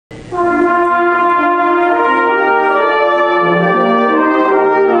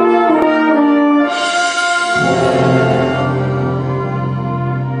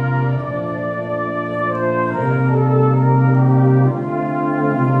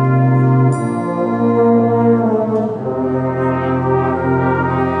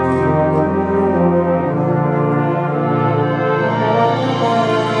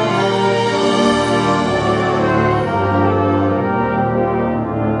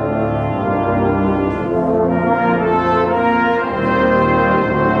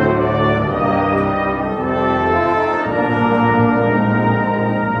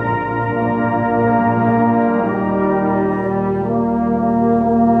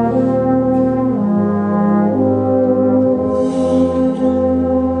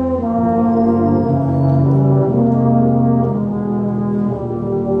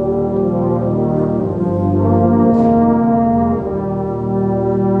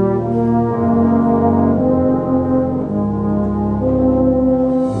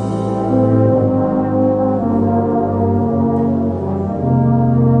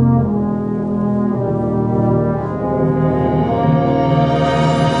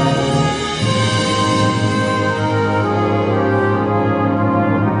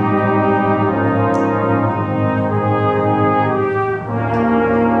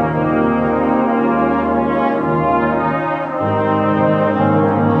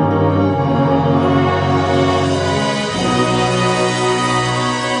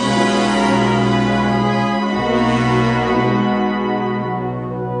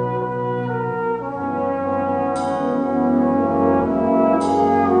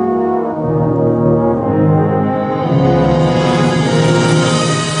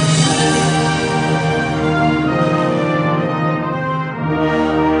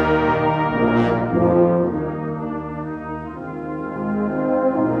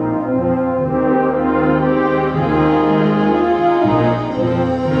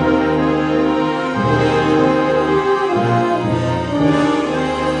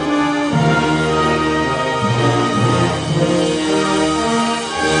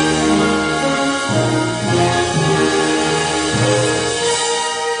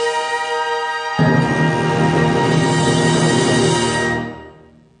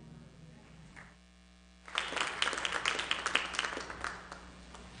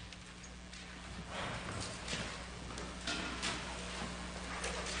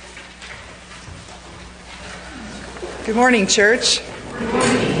Good morning, church. Good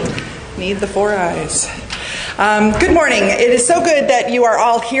morning. Need the four eyes. Good morning. It is so good that you are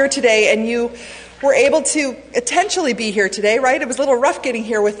all here today and you were able to potentially be here today, right? It was a little rough getting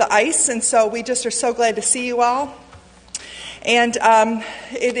here with the ice, and so we just are so glad to see you all. And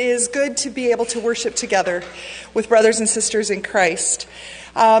it is good to be able to worship together with brothers and sisters in Christ.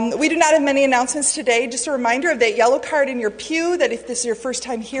 We do not have many announcements today. Just a reminder of that yellow card in your pew, that if this is your first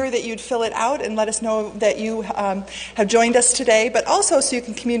time here, that you'd fill it out and let us know that you have joined us today, but also so you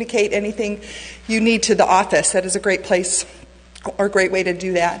can communicate anything you need to the office. That is a great place or a great way to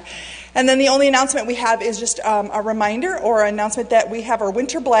do that. And then the only announcement we have is just a reminder or an announcement that we have our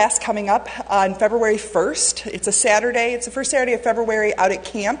Winter Blast coming up on February 1st. It's a Saturday. It's the first Saturday of February out at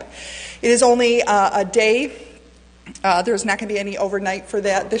camp. It is only a day. There's not going to be any overnight for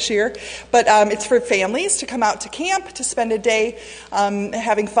that this year, but it's for families to come out to camp to spend a day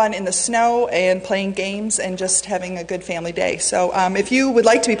having fun in the snow and playing games and just having a good family day. So if you would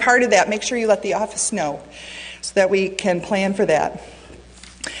like to be part of that, make sure you let the office know so that we can plan for that.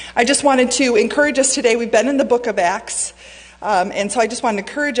 I just wanted to encourage us today. We've been in the book of Acts, and so I just wanted to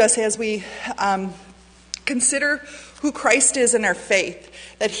encourage us as we consider who Christ is in our faith,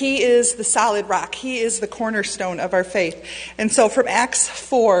 that he is the solid rock. He is the cornerstone of our faith. And so from Acts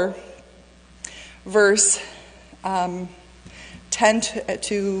 4, verse 10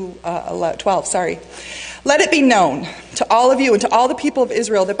 to 12, Let it be known to all of you and to all the people of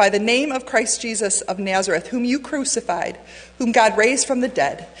Israel that by the name of Christ Jesus of Nazareth, whom you crucified, whom God raised from the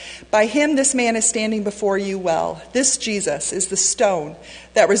dead, by him this man is standing before you well. This Jesus is the stone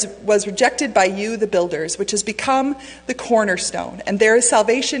that was rejected by you, the builders, which has become the cornerstone. And there is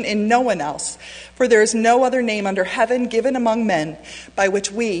salvation in no one else, for there is no other name under heaven given among men by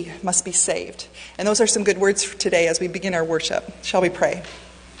which we must be saved. And those are some good words for today as we begin our worship. Shall we pray?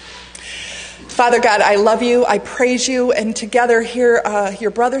 Father God, I love you, I praise you, and together here,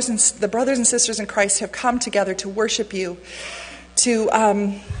 the brothers and sisters in Christ have come together to worship you,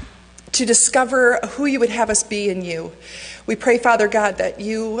 to discover who you would have us be in you. We pray, Father God, that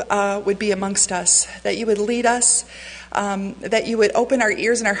you would be amongst us, that you would lead us, that you would open our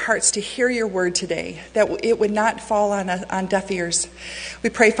ears and our hearts to hear your word today, that it would not fall on deaf ears. We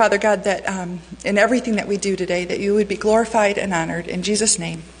pray, Father God, that in everything that we do today, that you would be glorified and honored. In Jesus'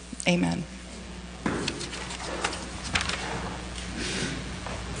 name, amen.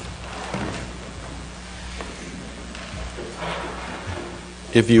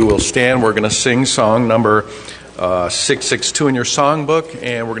 If you will stand, we're going to sing song number 662 in your songbook,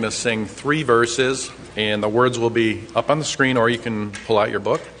 and we're going to sing 3 verses, and the words will be up on the screen, or you can pull out your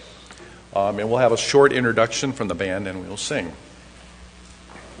book. And we'll have a short introduction from the band, and we'll sing.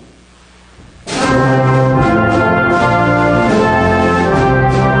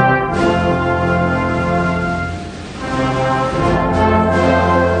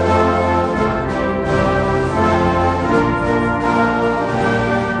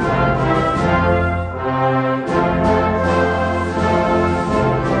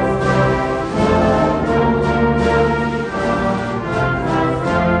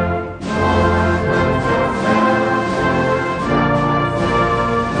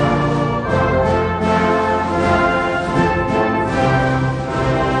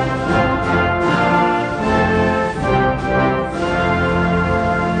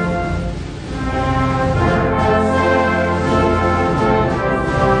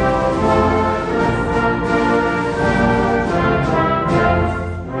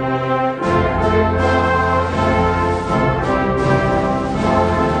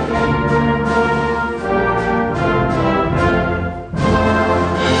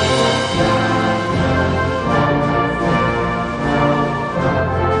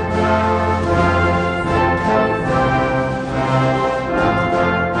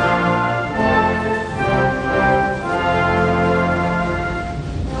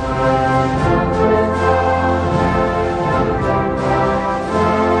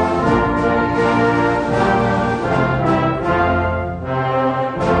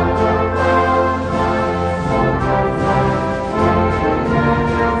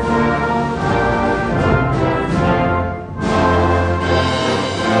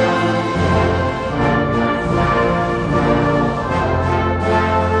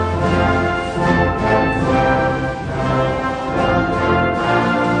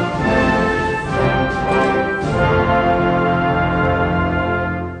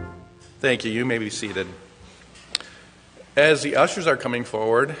 Thank you. You may be seated. As the ushers are coming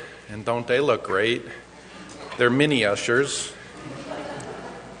forward, and don't they look great? They're mini ushers.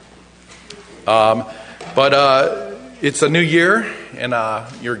 But it's a new year, and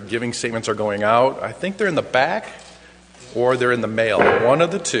your giving statements are going out. I think they're in the back. or they're in the mail. One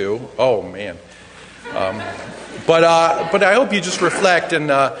of the two. Oh, man. But I hope you just reflect and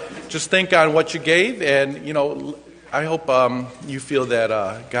just think on what you gave. And, I hope you feel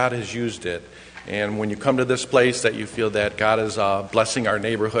that God has used it. And when you come to this place, that you feel that God is blessing our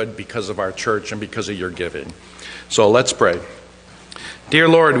neighborhood because of our church and because of your giving. So let's pray. Dear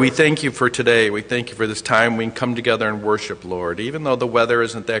Lord, we thank you for today. We thank you for this time we can come together and worship, Lord. Even though the weather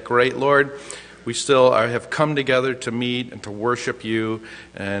isn't that great, Lord, we still have come together to meet and to worship you.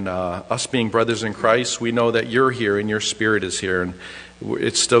 And us being brothers in Christ, we know that you're here and your Spirit is here. And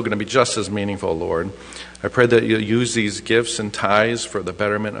it's still going to be just as meaningful, Lord. I pray that you'll use these gifts and tithes for the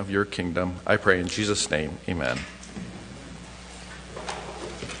betterment of your kingdom. I pray in Jesus' name, amen.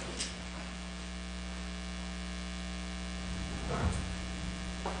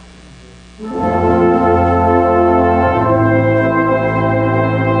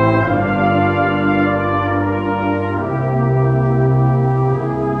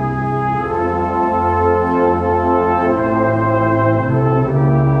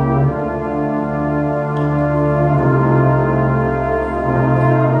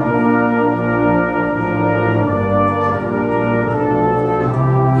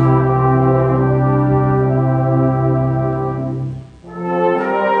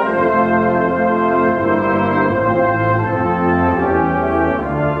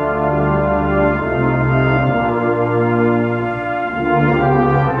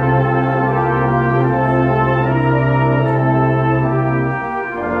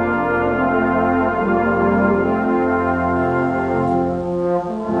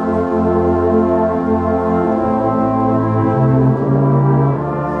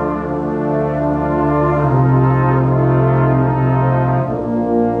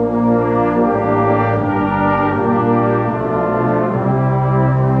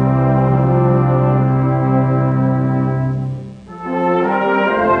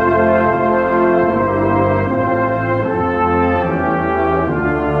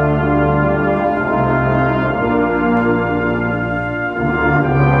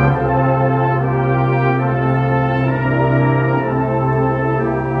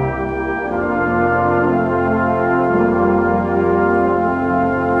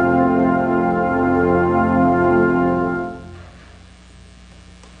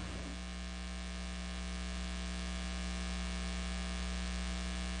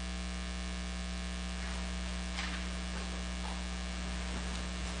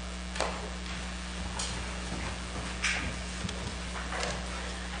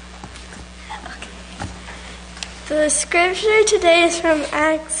 The scripture today is from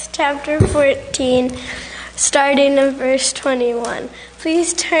Acts chapter 14, starting in verse 21.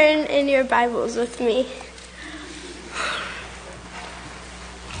 Please turn in your Bibles with me.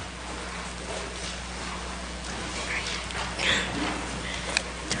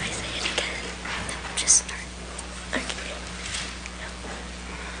 Do I say it again? No, just start. Okay.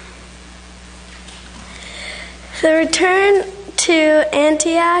 The return to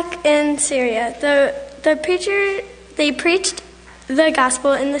Antioch in Syria. They preached the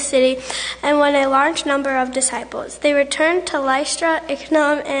gospel in the city and won a large number of disciples. They returned to Lystra,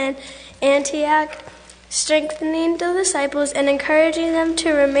 Iconium, and Antioch, strengthening the disciples and encouraging them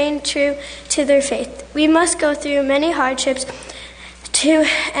to remain true to their faith. We must go through many hardships to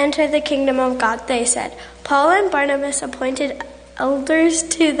enter the kingdom of God, they said. Paul and Barnabas appointed elders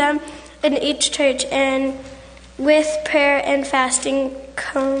to them in each church, and with prayer and fasting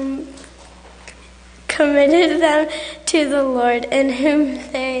committed them to the Lord, in whom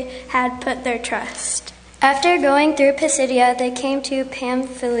they had put their trust. After going through Pisidia, they came to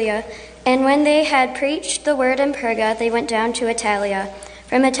Pamphylia, and when they had preached the word in Perga, they went down to Italia.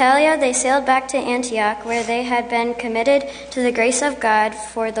 From Italia, they sailed back to Antioch, where they had been committed to the grace of God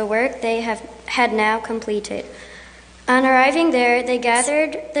for the work they had now completed. On arriving there, they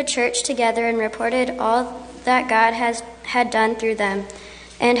gathered the church together and reported all that God had done through them,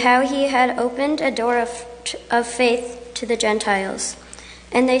 and how he had opened a door of faith to the Gentiles.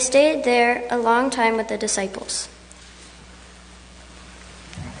 And they stayed there a long time with the disciples.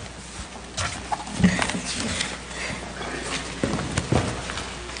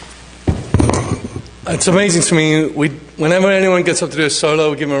 It's amazing to me, whenever anyone gets up to do a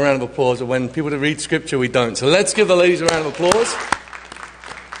solo, we give them a round of applause, and when people read scripture, we don't. So let's give the ladies a round of applause.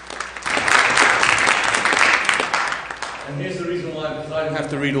 And here's the reason why, because I don't have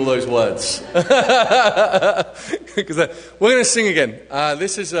to read all those words. Because we're going to sing again.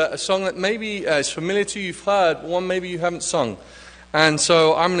 This is a song that maybe is familiar to you, you've heard, one maybe you haven't sung. And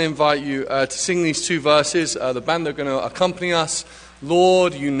so I'm going to invite you to sing these two verses. The band are going to accompany us.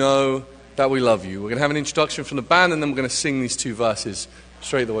 Lord, you know that we love you. We're going to have an introduction from the band, and then we're going to sing these 2 verses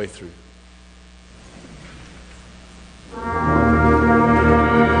straight the way through.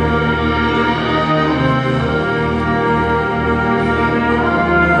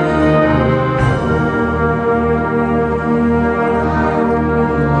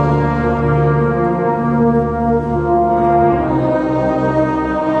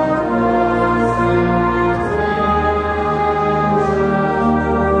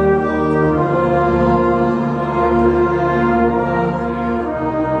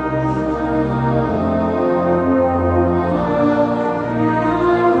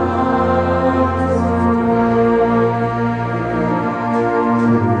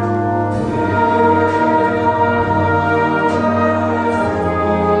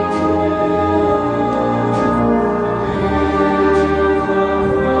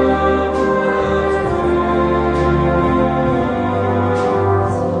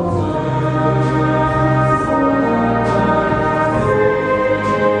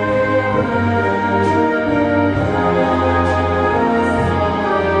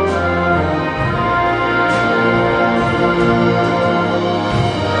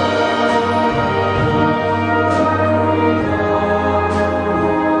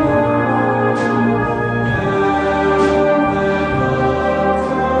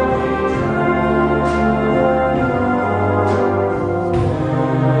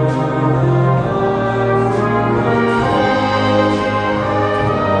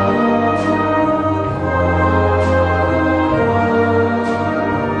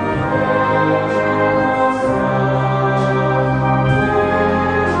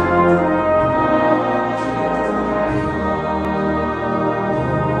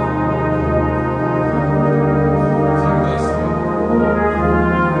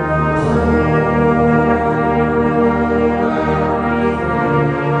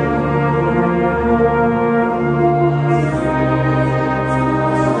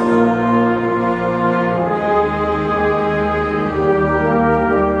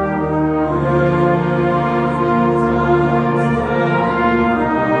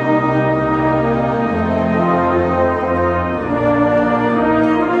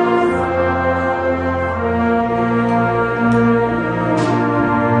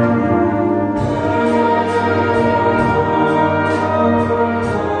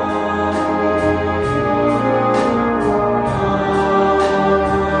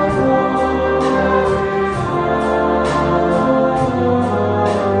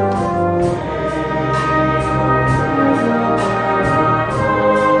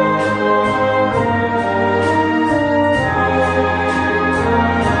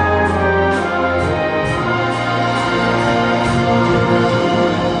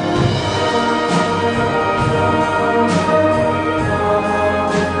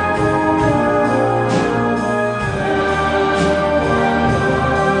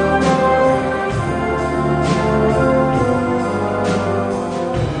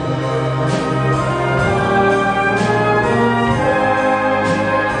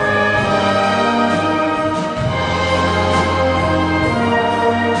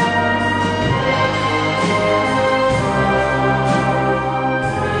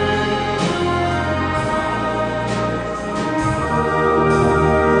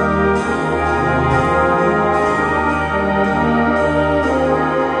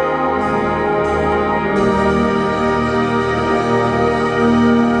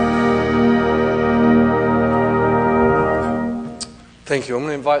 Thank you. I'm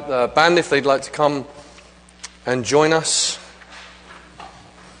going to invite the band if they'd like to come and join us.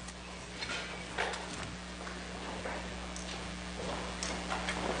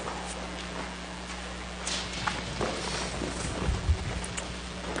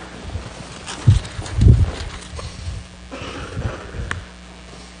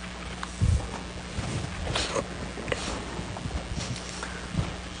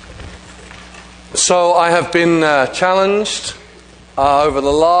 So I have been challenged over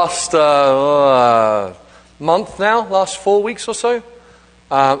the last month now, last 4 weeks or so,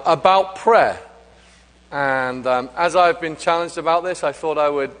 about prayer. And as I've been challenged about this, I thought I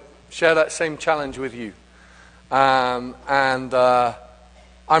would share that same challenge with you. I'm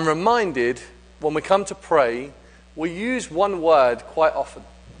reminded when we come to pray, we use one word quite often.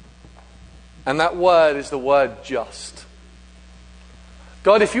 And that word is the word just.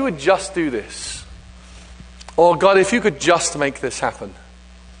 God, if you would just do this. Or God, if you could just make this happen.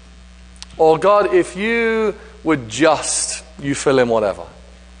 Or God, if you would just, you fill in whatever.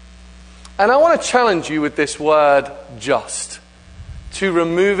 And I want to challenge you with this word just, to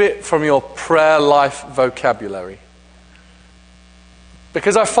remove it from your prayer life vocabulary.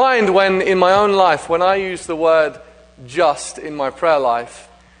 Because I find in my own life, when I use the word just in my prayer life,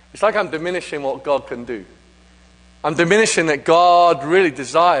 it's like I'm diminishing what God can do. I'm diminishing that God really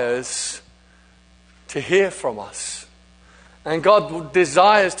desires to hear from us. And God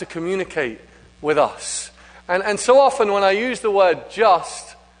desires to communicate with us. And so often when I use the word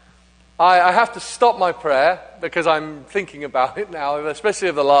just, I have to stop my prayer because I'm thinking about it now, especially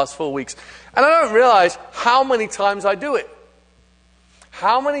over the last 4 weeks. And I don't realize how many times I do it.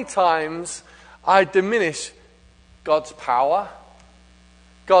 How many times I diminish God's power,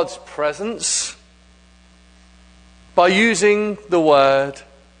 God's presence, by using the word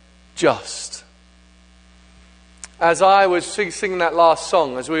just. As I was singing that last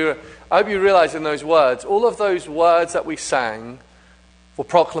song, I hope you realize in those words, all of those words that we sang were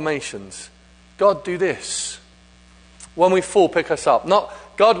proclamations. God, do this. When we fall, pick us up. Not,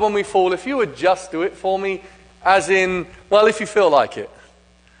 God, when we fall, if you would just do it for me, as in, well, if you feel like it.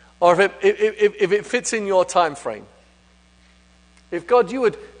 Or if it fits in your time frame. If God, you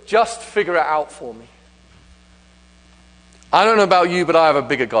would just figure it out for me. I don't know about you, but I have a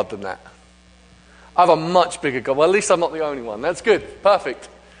bigger God than that. I have a much bigger God. Well, at least I'm not the only one. That's good. Perfect.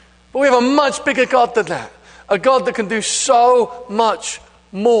 But we have a much bigger God than that. A God that can do so much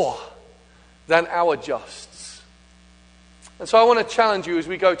more than our justs. And so I want to challenge you as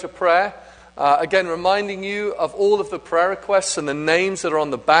we go to prayer. Again, reminding you of all of the prayer requests and the names that are on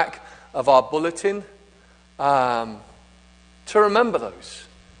the back of our bulletin. To remember those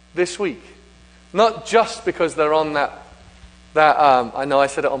this week. Not just because they're on that I know I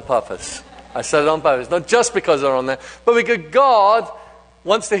said it on purpose. I said it on purpose. Not just because they're on there, but because God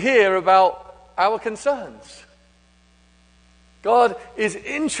wants to hear about our concerns. God is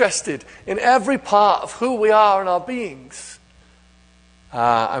interested in every part of who we are and our beings.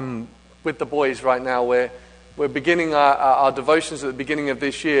 I'm with the boys right now. We're beginning our devotions at the beginning of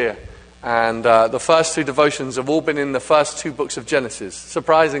this year. And the first two devotions have all been in the first two books of Genesis.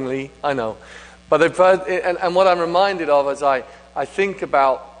 Surprisingly, I know. But and what I'm reminded of as I think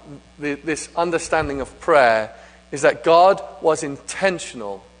about this understanding of prayer is that God was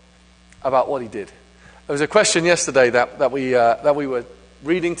intentional about what he did. There was a question yesterday that we were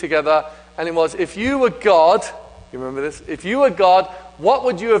reading together, and it was, if you were God, you remember this? If you were God, what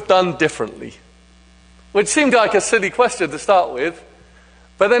would you have done differently? Which seemed like a silly question to start with,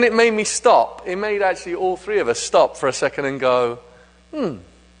 but then it made me stop. It made actually all three of us stop for a second and go,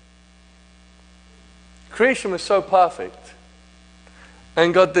 Creation was so perfect,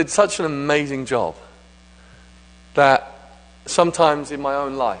 and God did such an amazing job that sometimes in my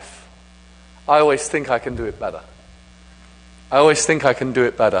own life, I always think I can do it better. I always think I can do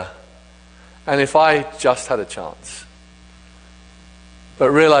it better. And if I just had a chance.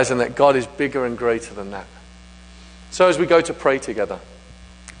 But realizing that God is bigger and greater than that. So as we go to pray together,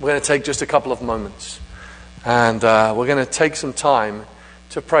 we're going to take just a couple of moments. And we're going to take some time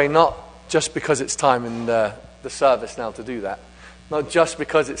to pray, not just because it's time in the service now to do that. Not just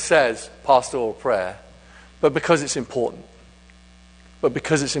because it says pastoral prayer, but because it's important. But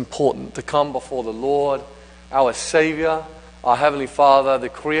because it's important to come before the Lord, our Savior, our Heavenly Father, the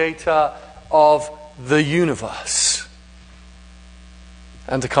Creator of the universe,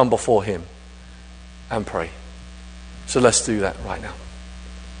 and to come before Him and pray. So let's do that right now.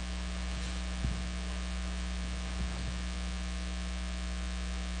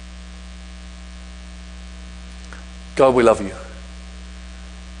 God, we love you.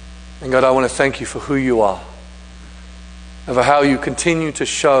 And God, I want to thank you for who you are. And for how you continue to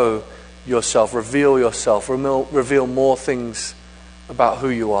show yourself, reveal more things about who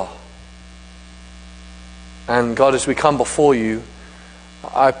you are. And God, as we come before you,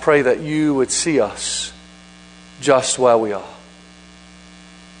 I pray that you would see us just where we are.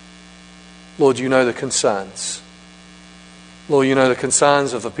 Lord, you know the concerns. Lord, you know the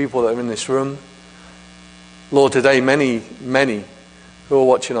concerns of the people that are in this room. Lord, today many who are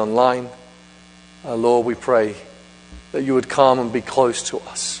watching online, Lord, we pray that you would come and be close to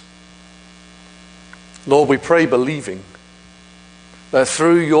us. Lord, we pray believing that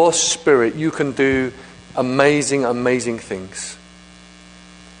through your Spirit you can do amazing, amazing things.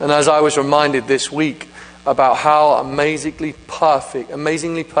 And as I was reminded this week about how amazingly perfect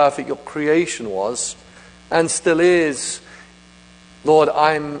your creation was and still is, Lord,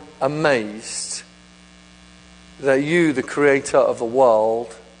 I'm amazed that you, the creator of the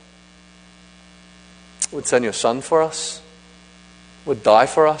world, would send your Son for us, would die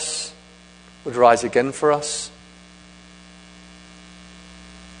for us, would rise again for us,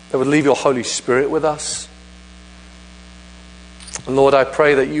 that would leave your Holy Spirit with us. And Lord, I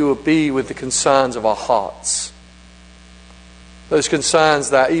pray that you would be with the concerns of our hearts. those concerns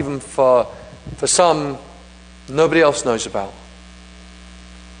that even for some, nobody else knows about.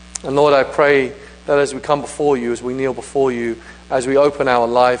 And Lord, I pray that as we come before you, as we kneel before you, as we open our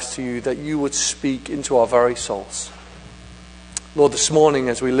lives to you, that you would speak into our very souls. Lord, this morning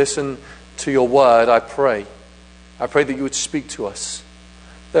as we listen to your word, I pray that you would speak to us,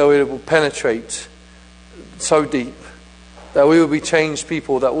 that it will penetrate so deep, that we would be changed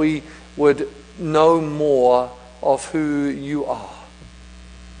people, that we would know more of who you are.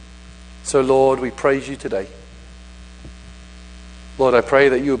 So Lord, we praise you today. Lord, I pray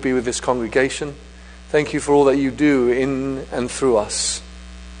that you would be with this congregation. Thank you for all that you do in and through us.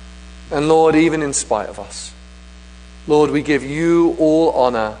 And Lord, even in spite of us, Lord, we give you all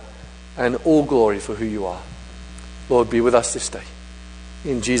honor and all glory for who you are. Lord, be with us this day.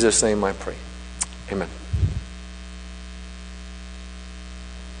 In Jesus' name I pray. Amen.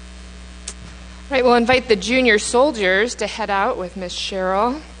 Right, we'll invite the junior soldiers to head out with Miss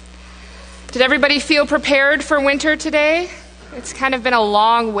Cheryl. Did everybody feel prepared for winter today? It's kind of been a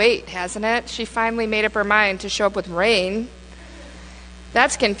long wait, hasn't it? She finally made up her mind to show up with rain.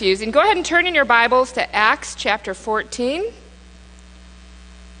 That's confusing. Go ahead and turn in your Bibles to Acts chapter 14.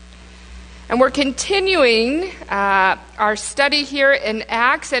 And we're continuing our study here in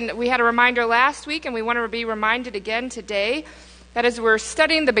Acts. And we had a reminder last week, and we want to be reminded again today that as we're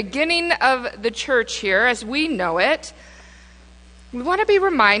studying the beginning of the church here, as we know it, we want to be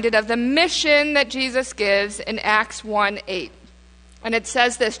reminded of the mission that Jesus gives in Acts 1:8. And it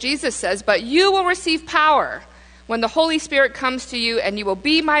says this, Jesus says, "But you will receive power when the Holy Spirit comes to you, and you will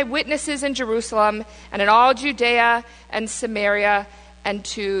be my witnesses in Jerusalem and in all Judea and Samaria and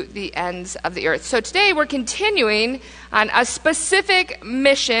to the ends of the earth." So today we're continuing on a specific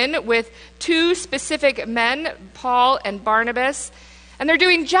mission with two specific men, Paul and Barnabas, and they're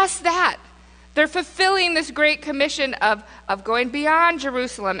doing just that. They're fulfilling this great commission of going beyond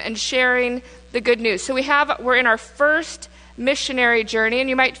Jerusalem and sharing the good news. So we're in our first missionary journey, and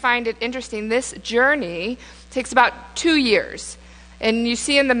you might find it interesting. This journey takes about 2 years. And you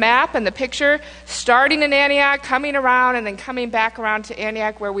see in the map and the picture, starting in Antioch, coming around, and then coming back around to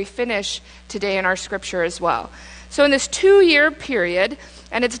Antioch, where we finish today in our scripture as well. So in this 2-year period,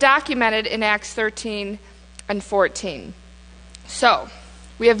 and it's documented in Acts 13 and 14. So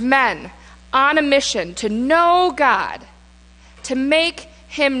we have men on a mission to know God, to make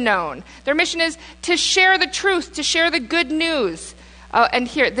him known. Their mission is to share the truth, to share the good news. And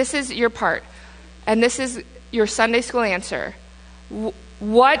here, this is your part. And this is your Sunday school answer.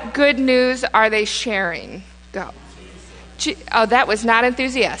 What good news are they sharing? Go. Oh, that was not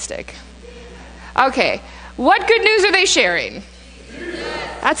enthusiastic. Okay. What good news are they sharing?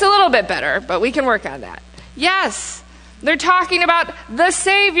 That's a little bit better, but we can work on that. Yes. They're talking about the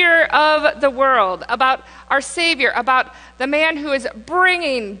Savior of the world, about our Savior, about the man who is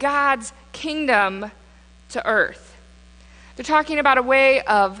bringing God's kingdom to earth. They're talking about a way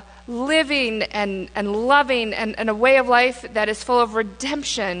of living and loving and a way of life that is full of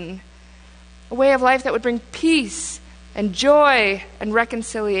redemption, a way of life that would bring peace and joy and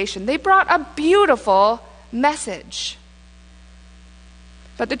reconciliation. They brought a beautiful message.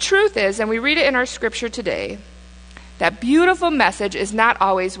 But the truth is, and we read it in our scripture today, that beautiful message is not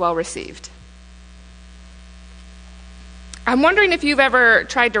always well received. I'm wondering if you've ever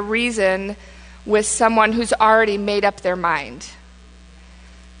tried to reason with someone who's already made up their mind.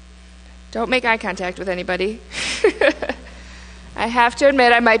 Don't make eye contact with anybody. I have to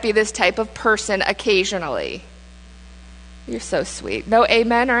admit I might be this type of person occasionally. You're so sweet. No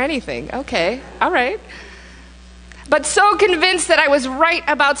amen or anything. Okay, all right. But so convinced that I was right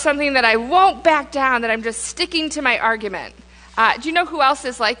about something that I won't back down, that I'm just sticking to my argument. Do you know who else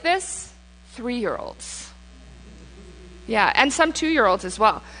is like this? 3-year-olds. Yeah, and some 2-year-olds as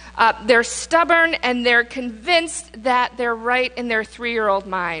well. They're stubborn and they're convinced that they're right in their 3-year-old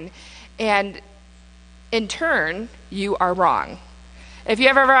mind. And in turn, you are wrong. If you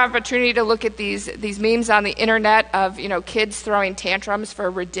ever have an opportunity to look at these memes on the internet of, kids throwing tantrums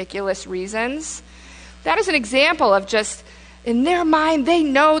for ridiculous reasons, that is an example of just, in their mind, they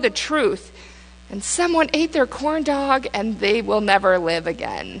know the truth. And someone ate their corn dog and they will never live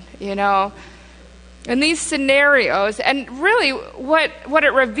again, And these scenarios, and really what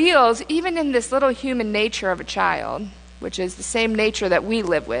it reveals, even in this little human nature of a child, which is the same nature that we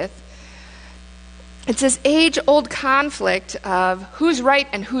live with, it's this age-old conflict of who's right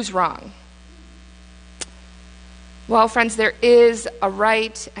and who's wrong. Well, friends, there is a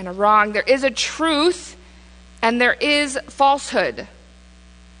right and a wrong. There is a truth and there is falsehood.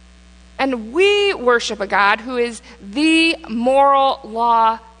 And we worship a God who is the moral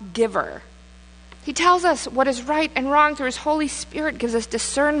law giver. He tells us what is right and wrong through his Holy Spirit, gives us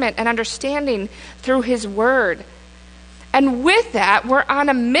discernment and understanding through his word. And with that, we're on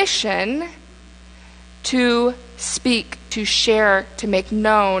a mission to speak, to share, to make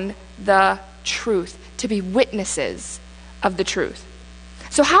known the truth, to be witnesses of the truth.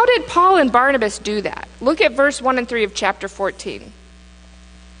 So how did Paul and Barnabas do that? Look at verse 1 and 3 of chapter 14.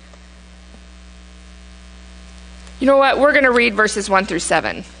 You know what? We're going to read verses 1 through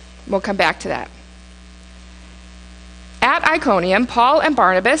 7. We'll come back to that. At Iconium, Paul and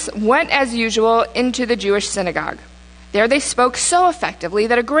Barnabas went as usual into the Jewish synagogue. There they spoke so effectively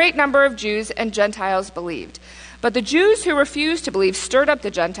that a great number of Jews and Gentiles believed. But the Jews who refused to believe stirred up the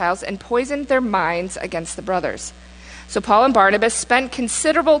Gentiles and poisoned their minds against the brothers. So Paul and Barnabas spent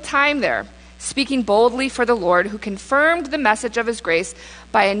considerable time there, speaking boldly for the Lord, who confirmed the message of his grace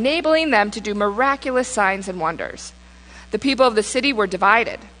by enabling them to do miraculous signs and wonders. The people of the city were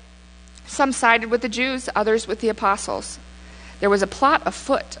divided. Some sided with the Jews, others with the apostles. There was a plot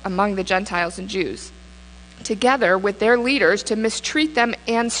afoot among the Gentiles and Jews, together with their leaders, to mistreat them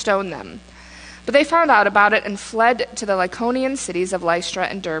and stone them. But they found out about it and fled to the Lycaonian cities of Lystra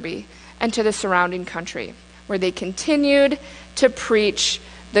and Derbe and to the surrounding country, where they continued to preach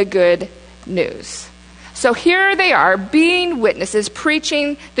the good news. So here they are, being witnesses,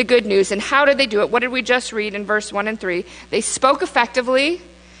 preaching the good news. And how did they do it? What did we just read in verse 1 and 3? They spoke effectively,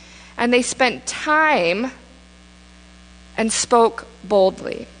 and they spent time and spoke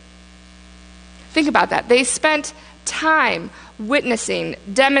boldly. Think about that. They spent time witnessing,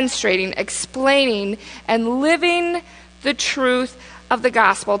 demonstrating, explaining, and living the truth of the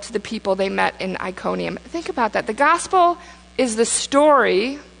gospel to the people they met in Iconium. Think about that. The gospel is the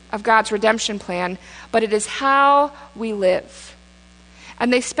story of God's redemption plan, but it is how we live.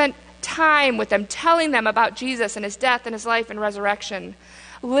 And they spent time with them, telling them about Jesus and his death and his life and resurrection,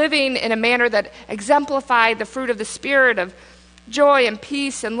 living in a manner that exemplified the fruit of the Spirit of joy and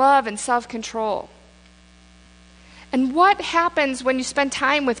peace and love and self-control. And what happens when you spend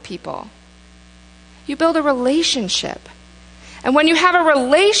time with people? You build a relationship. And when you have a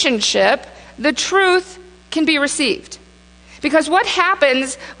relationship, the truth can be received. Because what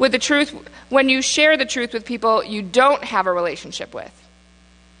happens with the truth when you share the truth with people you don't have a relationship with?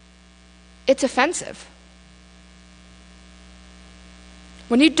 It's offensive.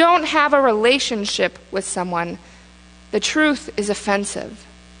 When you don't have a relationship with someone, the truth is offensive.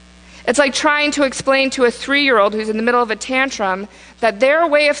 It's like trying to explain to a 3-year-old who's in the middle of a tantrum that their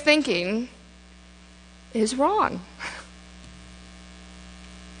way of thinking is wrong.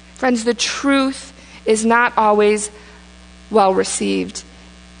 Friends, the truth is not always well received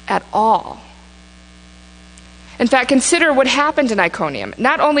at all. In fact, consider what happened in Iconium.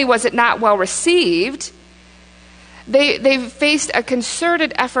 Not only was it not well received, they faced a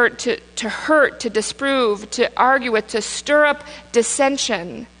concerted effort to hurt, to disprove, to argue with, to stir up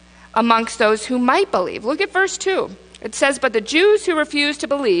dissension amongst those who might believe. Look at verse 2. It says, "But the Jews who refused to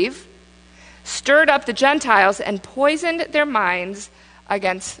believe stirred up the Gentiles and poisoned their minds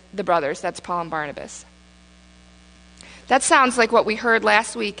against the brothers." That's Paul and Barnabas. That sounds like what we heard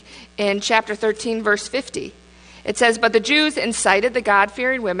last week in chapter 13, verse 50. It says, "But the Jews incited the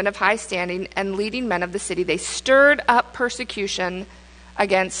God-fearing women of high standing and leading men of the city. They stirred up persecution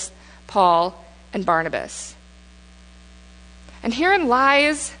against Paul and Barnabas." And herein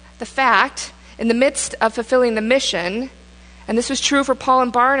lies the fact, in the midst of fulfilling the mission, and this was true for Paul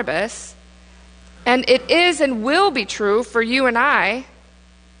and Barnabas, and it is and will be true for you and I,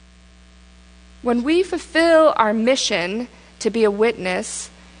 when we fulfill our mission to be a witness,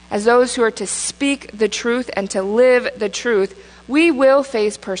 as those who are to speak the truth and to live the truth, we will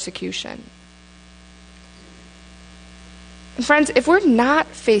face persecution. And friends, if we're not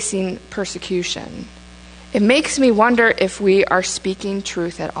facing persecution, it makes me wonder if we are speaking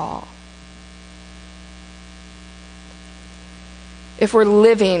truth at all. If we're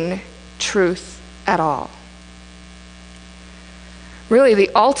living truth at all. Really,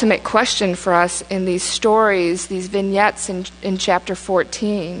 the ultimate question for us in these stories, these vignettes in chapter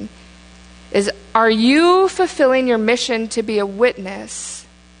 14, is, are you fulfilling your mission to be a witness?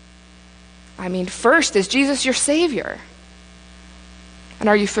 I mean, first, is Jesus your Savior? And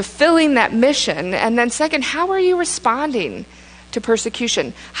are you fulfilling that mission? And then second, how are you responding to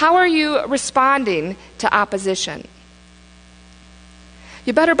persecution? How are you responding to opposition?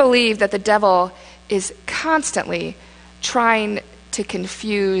 You better believe that the devil is constantly trying to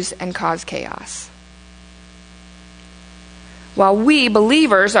confuse and cause chaos. While we,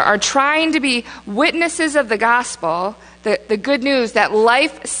 believers, are trying to be witnesses of the gospel, the good news, that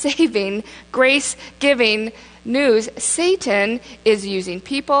life-saving, grace-giving, news, Satan is using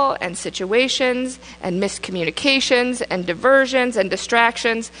people and situations and miscommunications and diversions and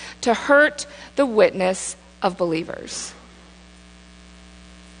distractions to hurt the witness of believers.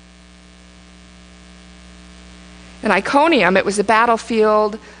 In Iconium, it was a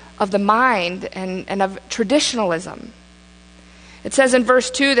battlefield of the mind and of traditionalism. It says in verse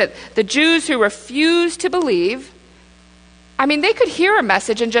 2 that the Jews who refused to believe, they could hear a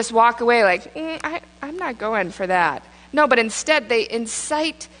message and just walk away like, I'm not going for that. No, but instead they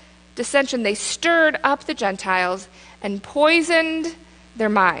incite dissension. They stirred up the Gentiles and poisoned their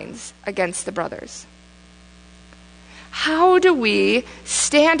minds against the brothers. How do we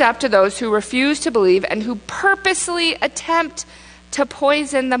stand up to those who refuse to believe and who purposely attempt to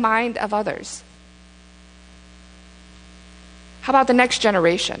poison the mind of others? How about the next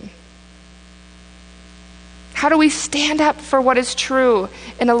generation? How do we stand up for what is true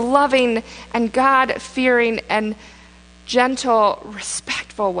in a loving and God-fearing and gentle,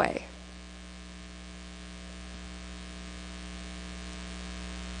 respectful way?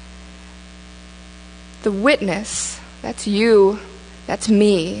 The witness, that's you, that's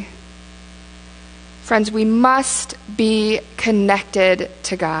me. Friends, we must be connected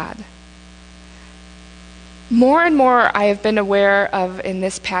to God. More and more I have been aware of in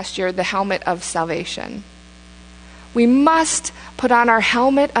this past year the helmet of salvation. We must put on our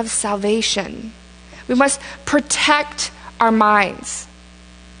helmet of salvation. We must protect our minds.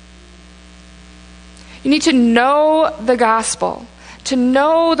 You need to know the gospel, to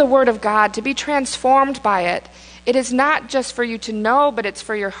know the word of God, to be transformed by it. It is not just for you to know, but it's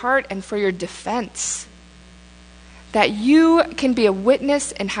for your heart and for your defense. That you can be a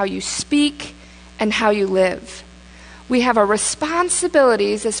witness in how you speak and how you live. We have a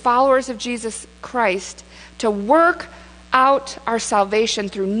responsibility as followers of Jesus Christ to work out our salvation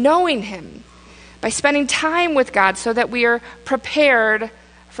through knowing him, by spending time with God so that we are prepared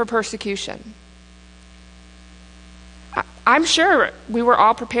for persecution. I'm sure we were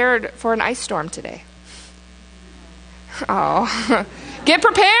all prepared for an ice storm today. Oh, get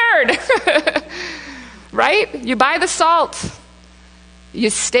prepared, right? You buy the salt. You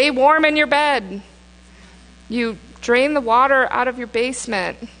stay warm in your bed. You drain the water out of your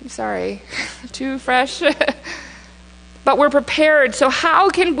basement. Sorry, too fresh. But we're prepared. So how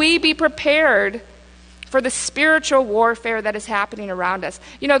can we be prepared for the spiritual warfare that is happening around us?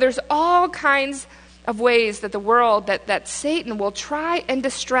 There's all kinds of ways that the world, that Satan will try and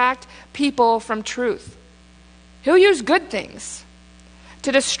distract people from truth. He'll use good things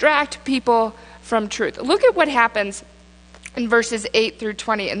to distract people from truth. Look at what happens in verses 8 through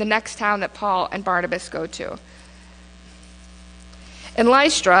 20 in the next town that Paul and Barnabas go to. In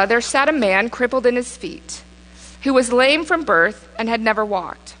Lystra, there sat a man crippled in his feet, who was lame from birth and had never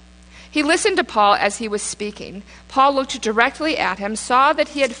walked. He listened to Paul as he was speaking. Paul looked directly at him, saw that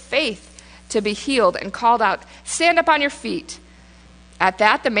he had faith to be healed, and called out, "Stand up on your feet." At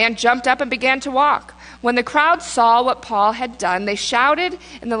that, the man jumped up and began to walk. When the crowd saw what Paul had done, they shouted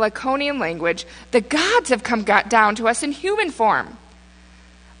in the Lycaonian language, "The gods have come down to us in human form."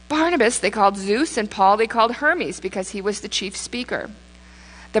 Barnabas they called Zeus, and Paul they called Hermes, because he was the chief speaker.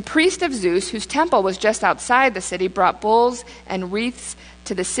 The priest of Zeus, whose temple was just outside the city, brought bulls and wreaths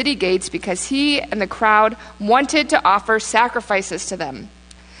to the city gates because he and the crowd wanted to offer sacrifices to them.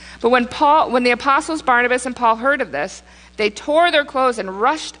 But when the apostles Barnabas and Paul heard of this, they tore their clothes and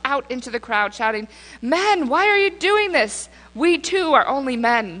rushed out into the crowd, shouting, "Men, why are you doing this? We too are only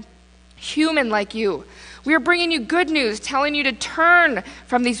men, human like you. We are bringing you good news, telling you to turn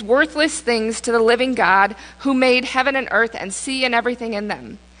from these worthless things to the living God who made heaven and earth and sea and everything in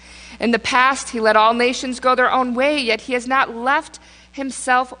them. In the past, he let all nations go their own way, yet he has not left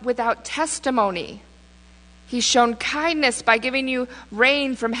himself without testimony. He's shown kindness by giving you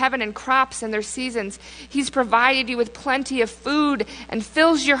rain from heaven and crops in their seasons. He's provided you with plenty of food and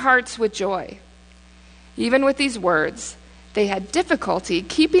fills your hearts with joy." Even with these words, they had difficulty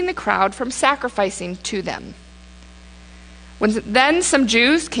keeping the crowd from sacrificing to them. Then some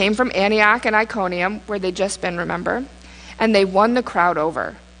Jews came from Antioch and Iconium, where they'd just been, remember, and they won the crowd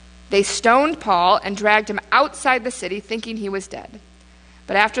over. They stoned Paul and dragged him outside the city, thinking he was dead.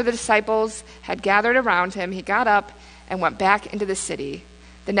 But after the disciples had gathered around him, he got up and went back into the city.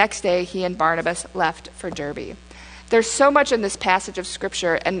 The next day, he and Barnabas left for Derbe. There's so much in this passage of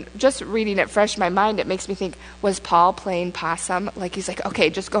Scripture, and just reading it fresh in my mind, it makes me think, was Paul playing possum? Like he's like, okay,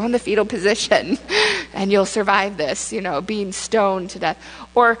 just go in the fetal position and you'll survive this, being stoned to death.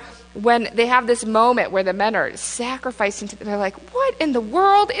 Or when they have this moment where the men are sacrificing to them, they're like, what in the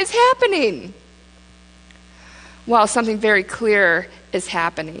world is happening? Well, something very clear is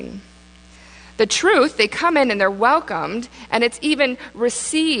happening. The truth, they come in and they're welcomed, and it's even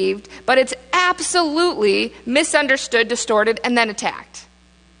received, but it's absolutely misunderstood, distorted, and then attacked.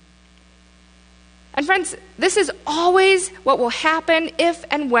 And friends, this is always what will happen if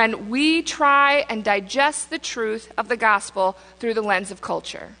and when we try and digest the truth of the gospel through the lens of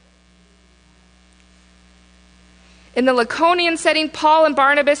culture. In the Lycaonian setting, Paul and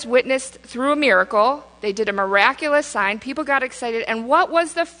Barnabas witnessed through a miracle. They did a miraculous sign. People got excited. And what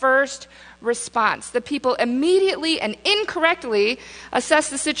was the first response? The people immediately and incorrectly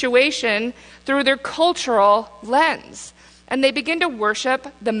assessed the situation through their cultural lens. And they begin to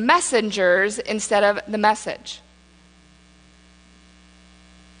worship the messengers instead of the message.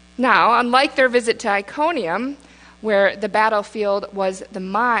 Now, unlike their visit to Iconium, where the battlefield was the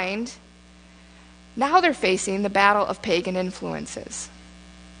mind, now they're facing the battle of pagan influences.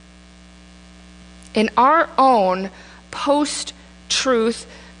 In our own post-truth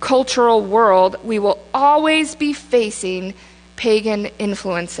cultural world, we will always be facing pagan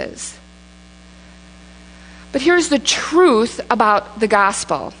influences. But here's the truth about the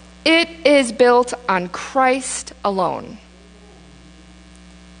gospel. It is built on Christ alone.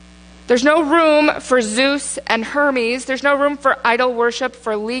 There's no room for Zeus and Hermes. There's no room for idol worship,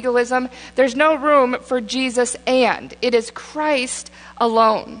 for legalism. There's no room for Jesus and. It is Christ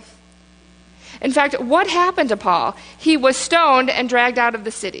alone. In fact, what happened to Paul? He was stoned and dragged out of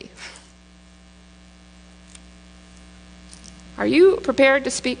the city. Are you prepared to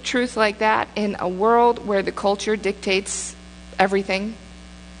speak truth like that in a world where the culture dictates everything?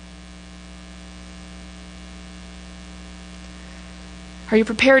 Are you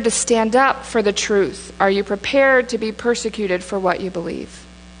prepared to stand up for the truth? Are you prepared to be persecuted for what you believe?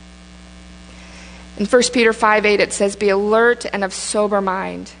 In 1 Peter 5:8 it says, "Be alert and of sober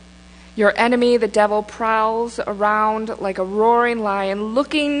mind. Your enemy, the devil, prowls around like a roaring lion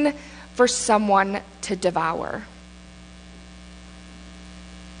looking for someone to devour."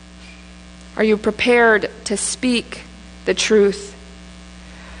 Are you prepared to speak the truth?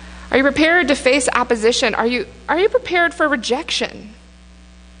 Are you prepared to face opposition? Are you prepared for rejection?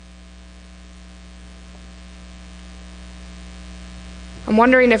 I'm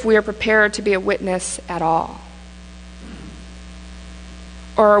wondering if we are prepared to be a witness at all.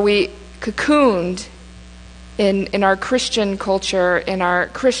 Or are we cocooned in our Christian culture, in our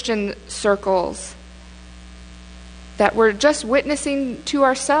Christian circles, that we're just witnessing to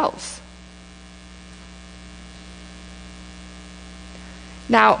ourselves?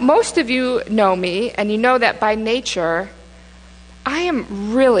 Now, most of you know me, and you know that by nature, I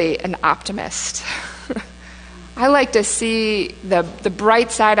am really an optimist. I like to see the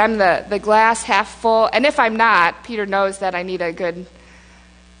bright side. I'm the glass half full. And if I'm not, Peter knows that I need a good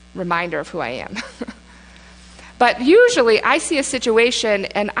reminder of who I am. But usually I see a situation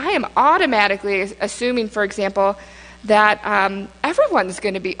and I am automatically assuming, for example, that everyone's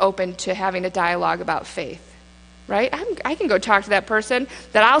going to be open to having a dialogue about faith. Right? I can go talk to that person,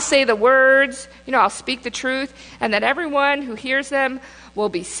 that I'll say the words, I'll speak the truth, and that everyone who hears them will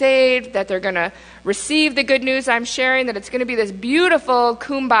be saved, that they're going to receive the good news I'm sharing, that it's going to be this beautiful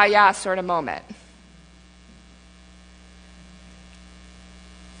kumbaya sort of moment.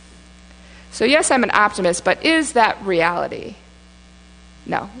 So yes, I'm an optimist, but is that reality?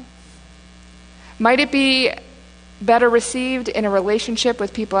 No. Might it be better received in a relationship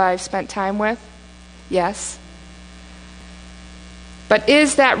with people I've spent time with? Yes. But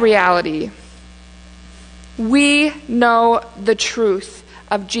is that reality? We know the truth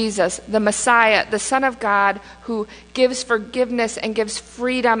of Jesus, the Messiah, the Son of God, who gives forgiveness and gives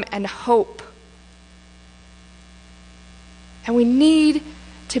freedom and hope. And we need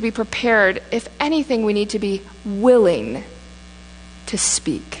to be prepared. If anything, we need to be willing to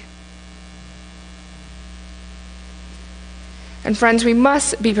speak. And friends, we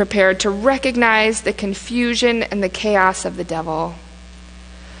must be prepared to recognize the confusion and the chaos of the devil.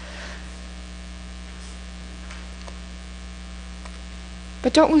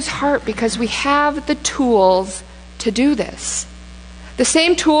 But don't lose heart, because we have the tools to do this. The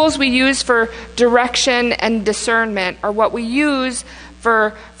same tools we use for direction and discernment are what we use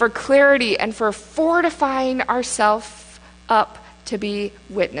for clarity and for fortifying ourselves up to be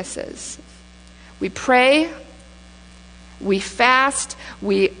witnesses. We pray, we fast,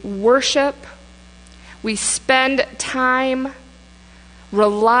 we worship, we spend time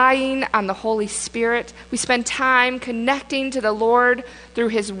relying on the Holy Spirit. We spend time connecting to the Lord through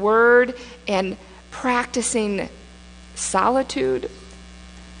His Word and practicing solitude.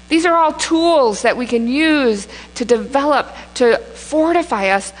 These are all tools that we can use to develop, to fortify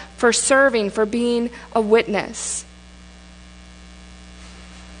us for serving, for being a witness.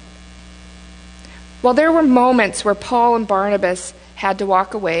 Well, there were moments where Paul and Barnabas had to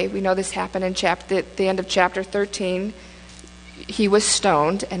walk away. We know this happened in the end of chapter 13. He was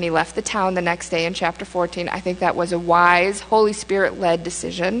stoned, and he left the town the next day in chapter 14. I think that was a wise, Holy Spirit-led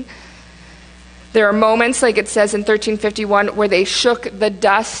decision. There are moments, like it says in 13:51, where they shook the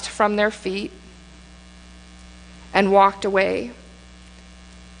dust from their feet and walked away.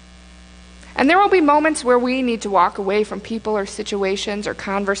 And there will be moments where we need to walk away from people or situations or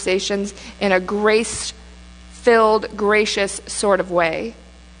conversations in a grace-filled, gracious sort of way.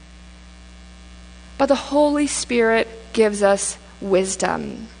 But the Holy Spirit gives us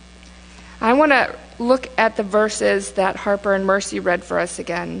wisdom. I want to look at the verses that Harper and Mercy read for us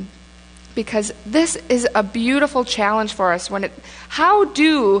again, because this is a beautiful challenge for us. How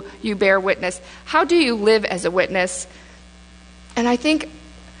do you bear witness? How do you live as a witness? And I think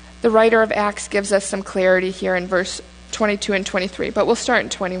the writer of Acts gives us some clarity here in verse 22 and 23, but we'll start in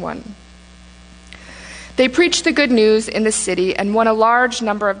 21. They preached the good news in the city and won a large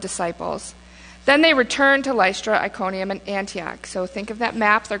number of disciples. Then they returned to Lystra, Iconium, and Antioch. So think of that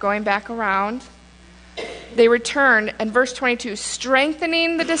map. They're going back around. They returned, and verse 22,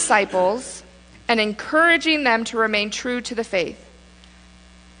 strengthening the disciples and encouraging them to remain true to the faith.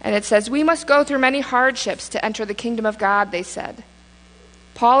 And it says, we must go through many hardships to enter the kingdom of God, they said.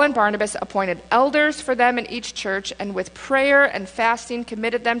 Paul and Barnabas appointed elders for them in each church, and with prayer and fasting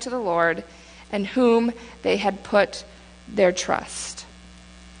committed them to the Lord, in whom they had put their trust.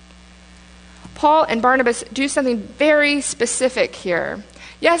 Paul and Barnabas do something very specific here.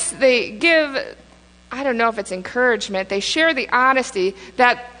 Yes, they give, I don't know if it's encouragement, they share the honesty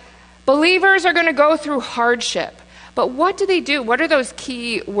that believers are going to go through hardship. But what do they do? What are those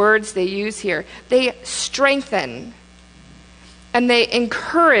key words they use here? They strengthen and they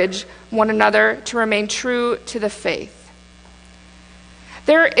encourage one another to remain true to the faith.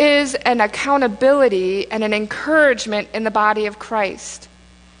 There is an accountability and an encouragement in the body of Christ.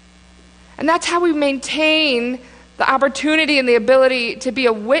 And that's how we maintain the opportunity and the ability to be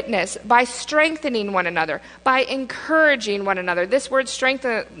a witness, by strengthening one another, by encouraging one another. This word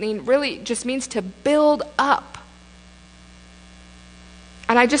strengthening really just means to build up.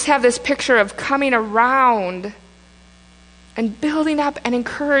 And I just have this picture of coming around and building up and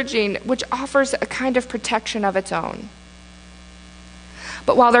encouraging, which offers a kind of protection of its own.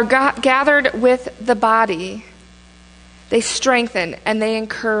 But while they're gathered with the body, they strengthen and they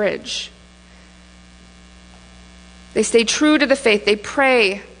encourage. They stay true to the faith. They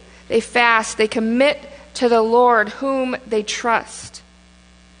pray, they fast, they commit to the Lord whom they trust.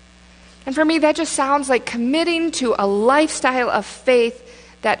 And for me, that just sounds like committing to a lifestyle of faith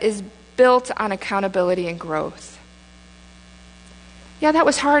that is built on accountability and growth. Yeah, that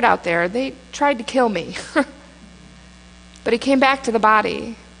was hard out there. They tried to kill me. But it came back to the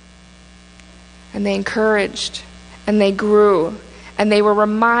body. And they encouraged. And they grew. And they were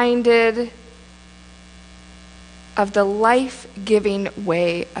reminded of the life-giving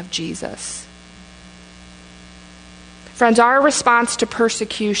way of Jesus. Friends, our response to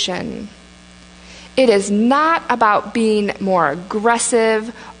persecution, it is not about being more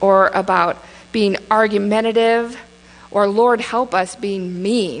aggressive or about being argumentative or, Lord, help us, being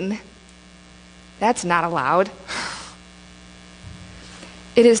mean. That's not allowed.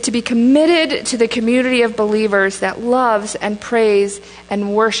 It is to be committed to the community of believers that loves and prays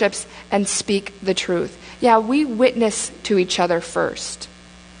and worships and speak the truth. Yeah, we witness to each other first,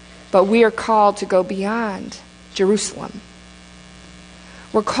 but we are called to go beyond Jerusalem.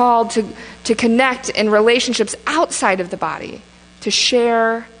 We're called to connect in relationships outside of the body, to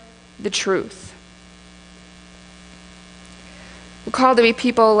share the truth. We're called to be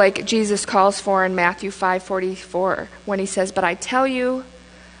people like Jesus calls for in Matthew 5:44, when he says, but I tell you,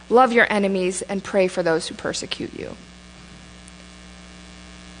 love your enemies and pray for those who persecute you.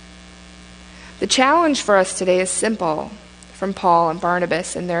 The challenge for us today is simple, from Paul and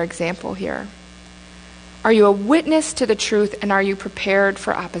Barnabas and their example here. Are you a witness to the truth, and are you prepared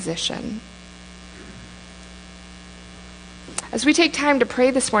for opposition? As we take time to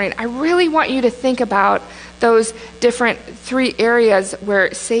pray this morning, I really want you to think about those different 3 areas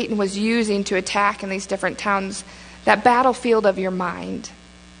where Satan was using to attack in these different towns, that battlefield of your mind.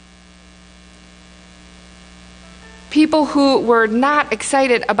 People who were not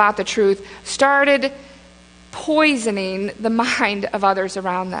excited about the truth started poisoning the mind of others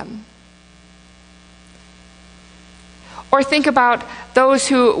around them. Or think about those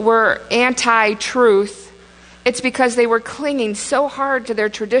who were anti-truth. It's because they were clinging so hard to their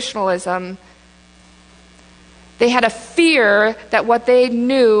traditionalism. They had a fear that what they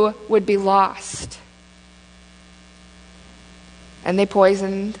knew would be lost. And they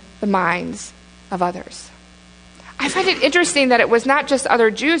poisoned the minds of others. I find it interesting that it was not just other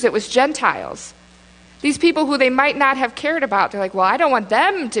Jews, it was Gentiles. These people who they might not have cared about, they're like, well, I don't want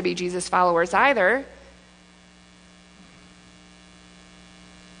them to be Jesus followers either.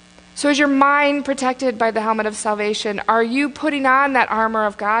 So is your mind protected by the helmet of salvation? Are you putting on that armor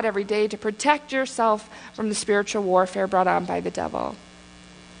of God every day to protect yourself from the spiritual warfare brought on by the devil?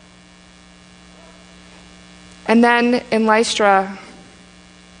 And then in Lystra,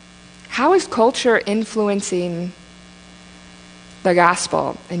 how is culture influencing the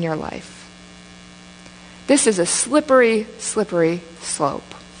gospel in your life? This is a slippery, slippery slope.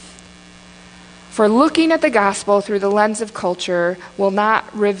 For looking at the gospel through the lens of culture will not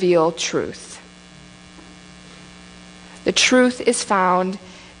reveal truth. The truth is found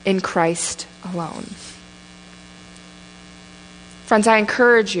in Christ alone. Friends, I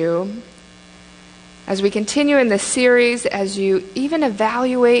encourage you, as we continue in this series, as you even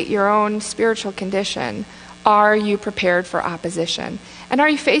evaluate your own spiritual condition, are you prepared for opposition? And are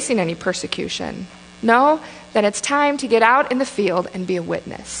you facing any persecution? No? Then it's time to get out in the field and be a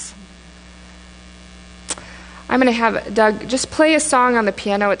witness. I'm going to have Doug just play a song on the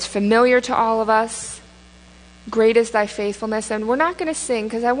piano. It's familiar to all of us. Great is thy faithfulness. And we're not going to sing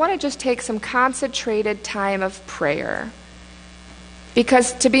because I want to just take some concentrated time of prayer.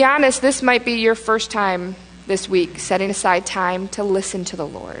 Because to be honest, this might be your first time this week setting aside time to listen to the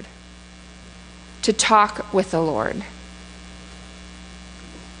Lord, to talk with the Lord.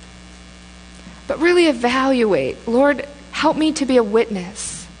 But really evaluate, Lord, help me to be a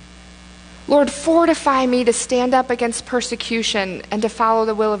witness. Lord, fortify me to stand up against persecution and to follow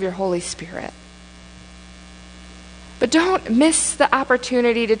the will of your Holy Spirit. But don't miss the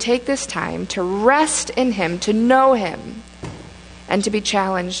opportunity to take this time to rest in Him, to know Him, and to be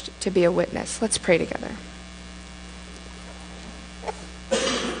challenged to be a witness. Let's pray together.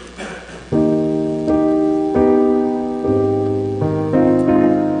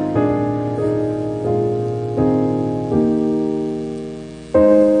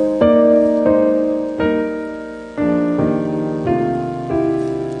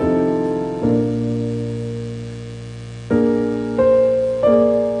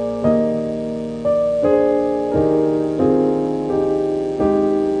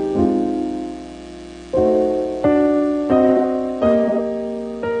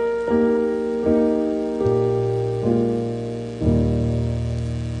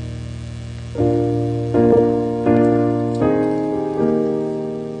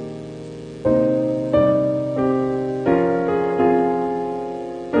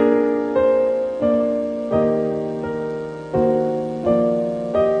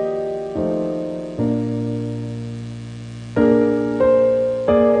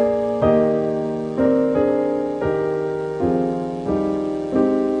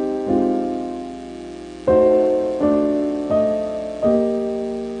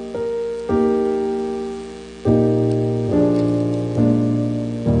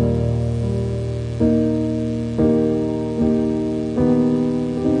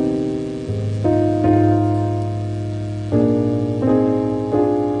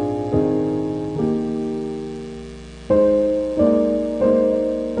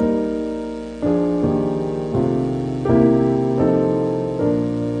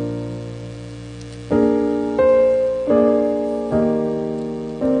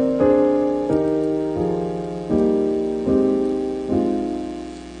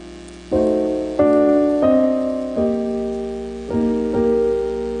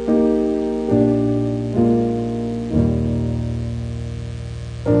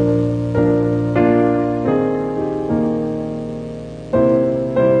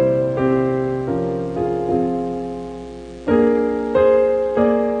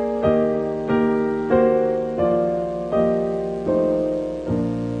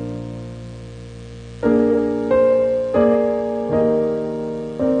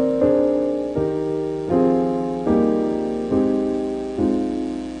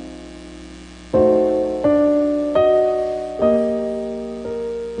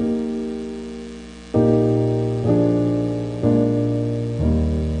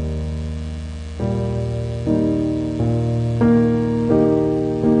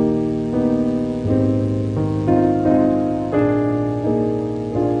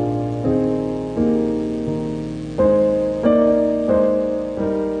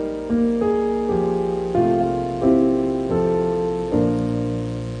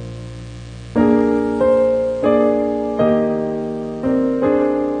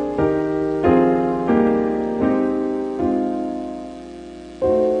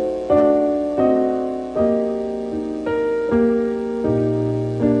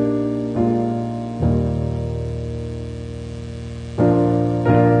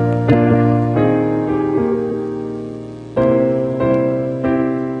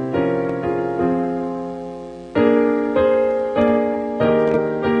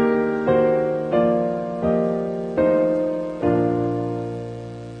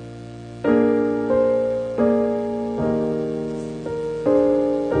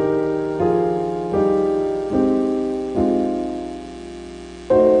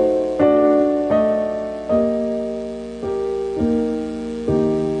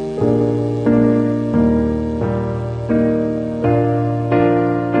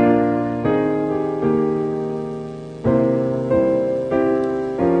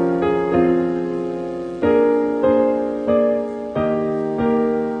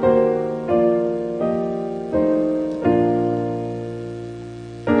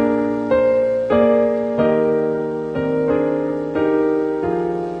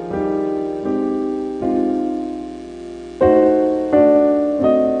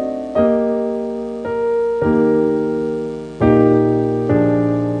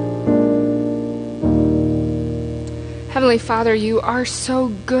 Heavenly Father, you are so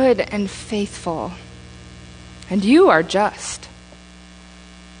good and faithful, and you are just.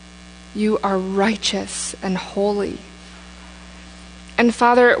 You are righteous and holy. And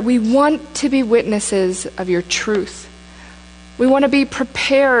Father, we want to be witnesses of your truth. We want to be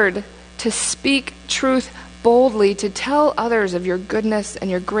prepared to speak truth boldly, to tell others of your goodness and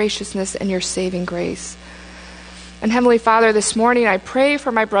your graciousness and your saving grace. And Heavenly Father, this morning I pray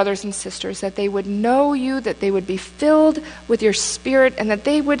for my brothers and sisters that they would know you, that they would be filled with your Spirit, and that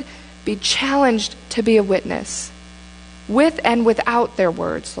they would be challenged to be a witness, with and without their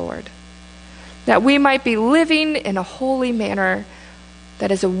words, Lord. That we might be living in a holy manner that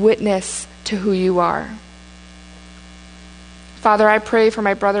is a witness to who you are. Father, I pray for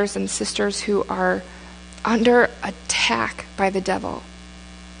my brothers and sisters who are under attack by the devil.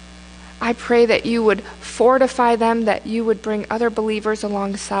 I pray that you would fortify them, that you would bring other believers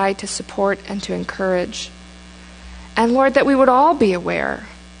alongside to support and to encourage. And Lord, that we would all be aware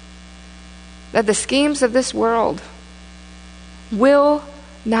that the schemes of this world will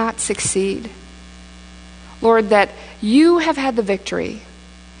not succeed. Lord, that you have had the victory,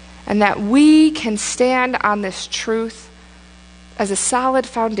 and that we can stand on this truth as a solid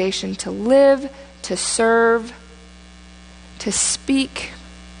foundation to live, to serve, to speak.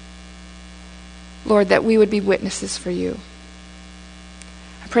 Lord, that we would be witnesses for you.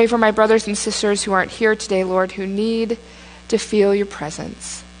 I pray for my brothers and sisters who aren't here today, Lord, who need to feel your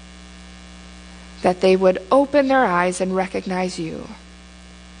presence, that they would open their eyes and recognize you,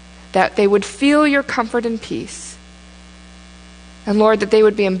 that they would feel your comfort and peace, and Lord, that they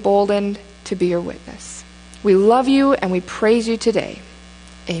would be emboldened to be your witness. We love you and we praise you today.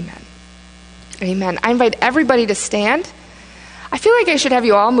 Amen. Amen. I invite everybody to stand. I feel like I should have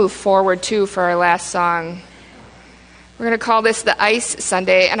you all move forward, too, for our last song. We're going to call this the Ice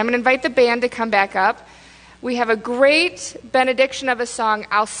Sunday, and I'm going to invite the band to come back up. We have a great benediction of a song,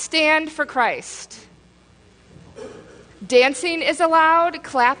 I'll Stand for Christ. Dancing is allowed,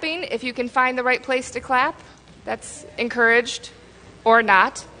 clapping, if you can find the right place to clap. That's encouraged, or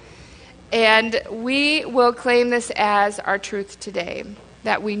not. And we will claim this as our truth today,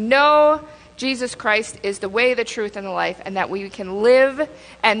 that we know Jesus Christ is the way, the truth, and the life, and that we can live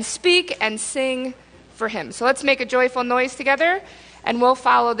and speak and sing for him. So let's make a joyful noise together, and we'll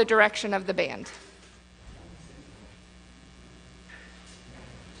follow the direction of the band.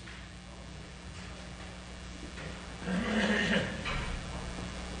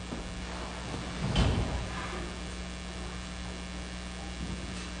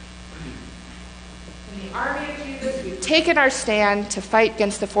 Army of Jesus, we've taken our stand to fight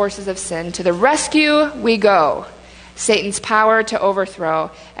against the forces of sin. To the rescue we go. Satan's power to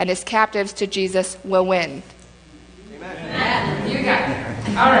overthrow, and his captives to Jesus will win. Amen. You got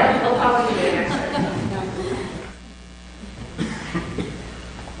it. All right, we'll follow you next time.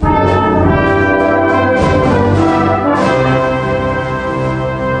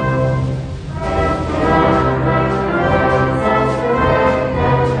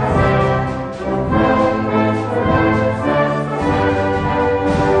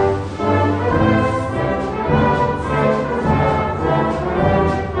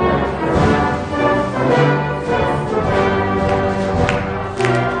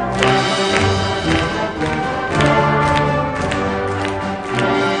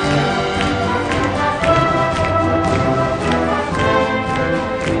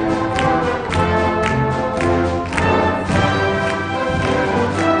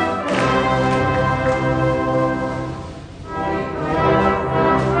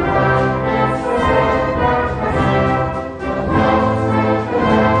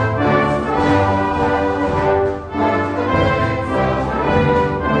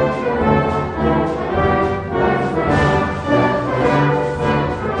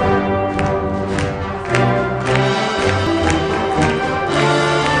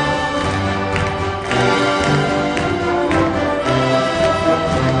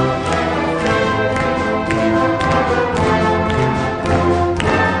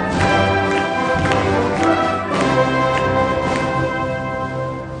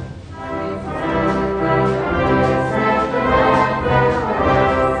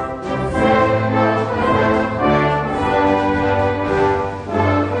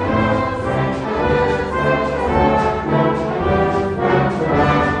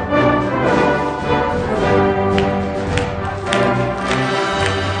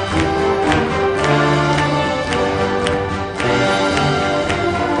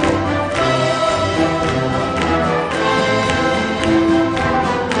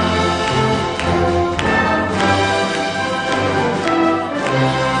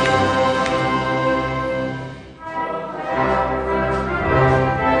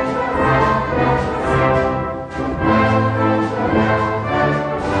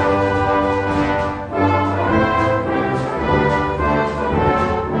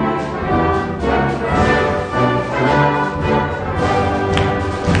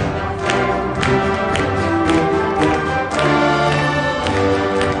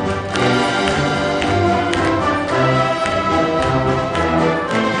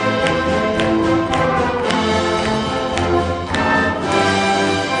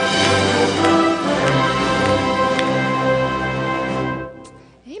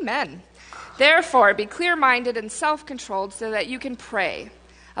 Amen. Therefore, be clear-minded and self-controlled so that you can pray.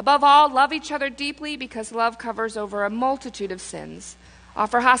 Above all, love each other deeply because love covers over a multitude of sins.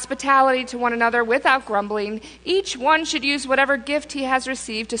 Offer hospitality to one another without grumbling. Each one should use whatever gift he has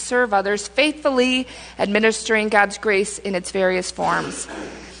received to serve others, faithfully administering God's grace in its various forms.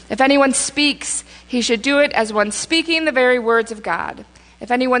 If anyone speaks, he should do it as one speaking the very words of God.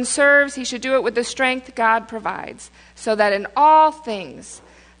 If anyone serves, he should do it with the strength God provides, so that in all things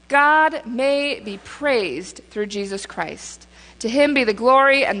God may be praised through Jesus Christ. To him be the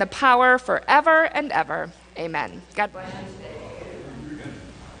glory and the power forever and ever. Amen. God bless you today.